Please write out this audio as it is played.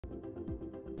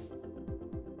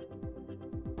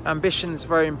Ambition's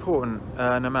very important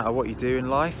no matter what you do in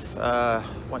life.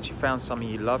 Once you've found something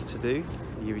you love to do,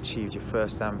 you've achieved your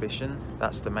first ambition.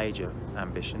 That's the major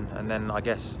ambition. And then I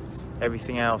guess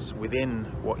everything else within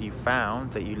what you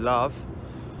found that you love,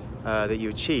 that you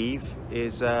achieve,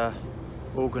 is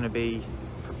all going to be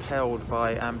propelled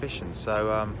by ambition.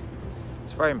 So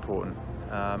it's very important.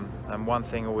 And one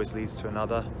thing always leads to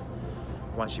another.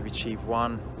 Once you've achieved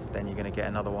one, then you're going to get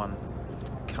another one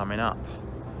coming up.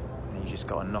 And you just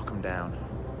got to knock them down.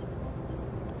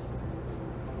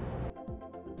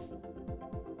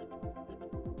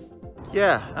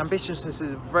 Yeah, ambitiousness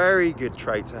is a very good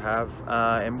trait to have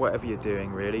in whatever you're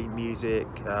doing, really. Music,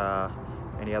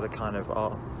 any other kind of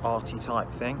arty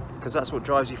type thing, because that's what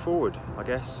drives you forward, I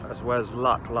guess. As well as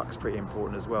luck. Luck's pretty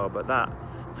important as well, but that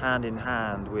hand in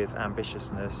hand with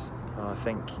ambitiousness, I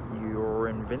think you're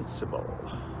invincible.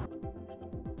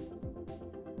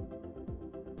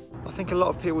 I think a lot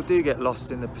of people do get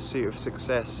lost in the pursuit of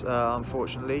success,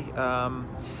 unfortunately.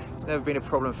 It's never been a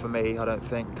problem for me, I don't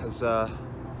think, because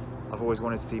I've always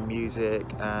wanted to do music,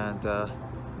 and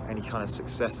any kind of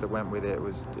success that went with it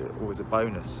was always a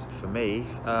bonus for me,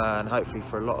 and hopefully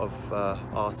for a lot of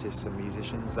artists and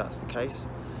musicians that's the case.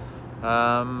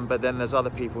 But then there's other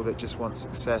people that just want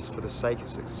success for the sake of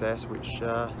success, which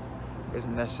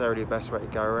isn't necessarily the best way to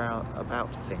go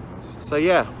about things. So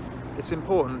yeah, it's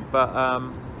important, but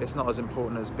it's not as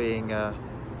important as being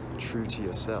true to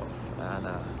yourself and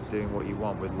doing what you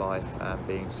want with life and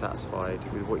being satisfied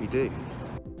with what you do.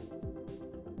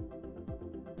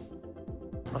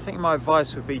 I think my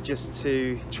advice would be just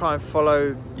to try and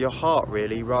follow your heart,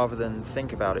 really, rather than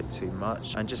think about it too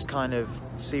much, and just kind of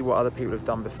see what other people have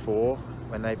done before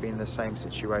when they've been in the same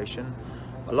situation.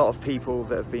 A lot of people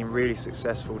that have been really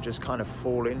successful just kind of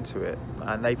fall into it,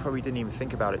 and they probably didn't even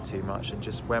think about it too much and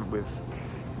just went with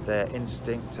their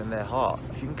instinct and their heart.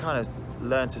 If you can kind of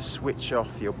learn to switch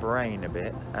off your brain a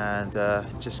bit and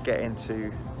just get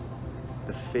into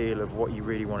the feel of what you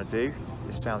really want to do.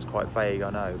 It sounds quite vague, I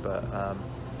know, but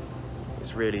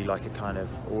it's really like a kind of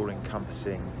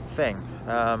all-encompassing thing.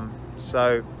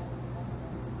 So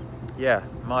yeah,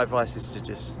 my advice is to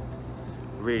just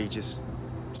really just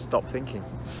stop thinking,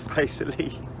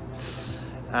 basically,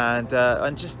 and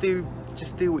just do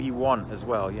what you want as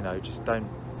well. You know, just don't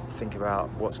think about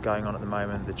what's going on at the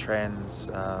moment, the trends,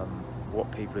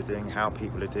 what people are doing, how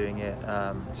people are doing it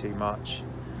too much,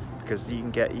 because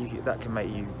that can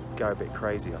make you go a bit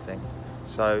crazy, I think.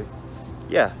 So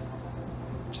yeah,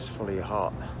 just follow your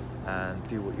heart and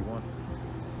do what you want,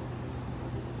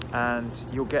 and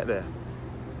you'll get there,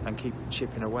 and keep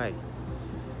chipping away,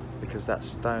 because that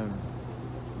stone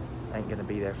ain't going to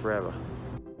be there forever.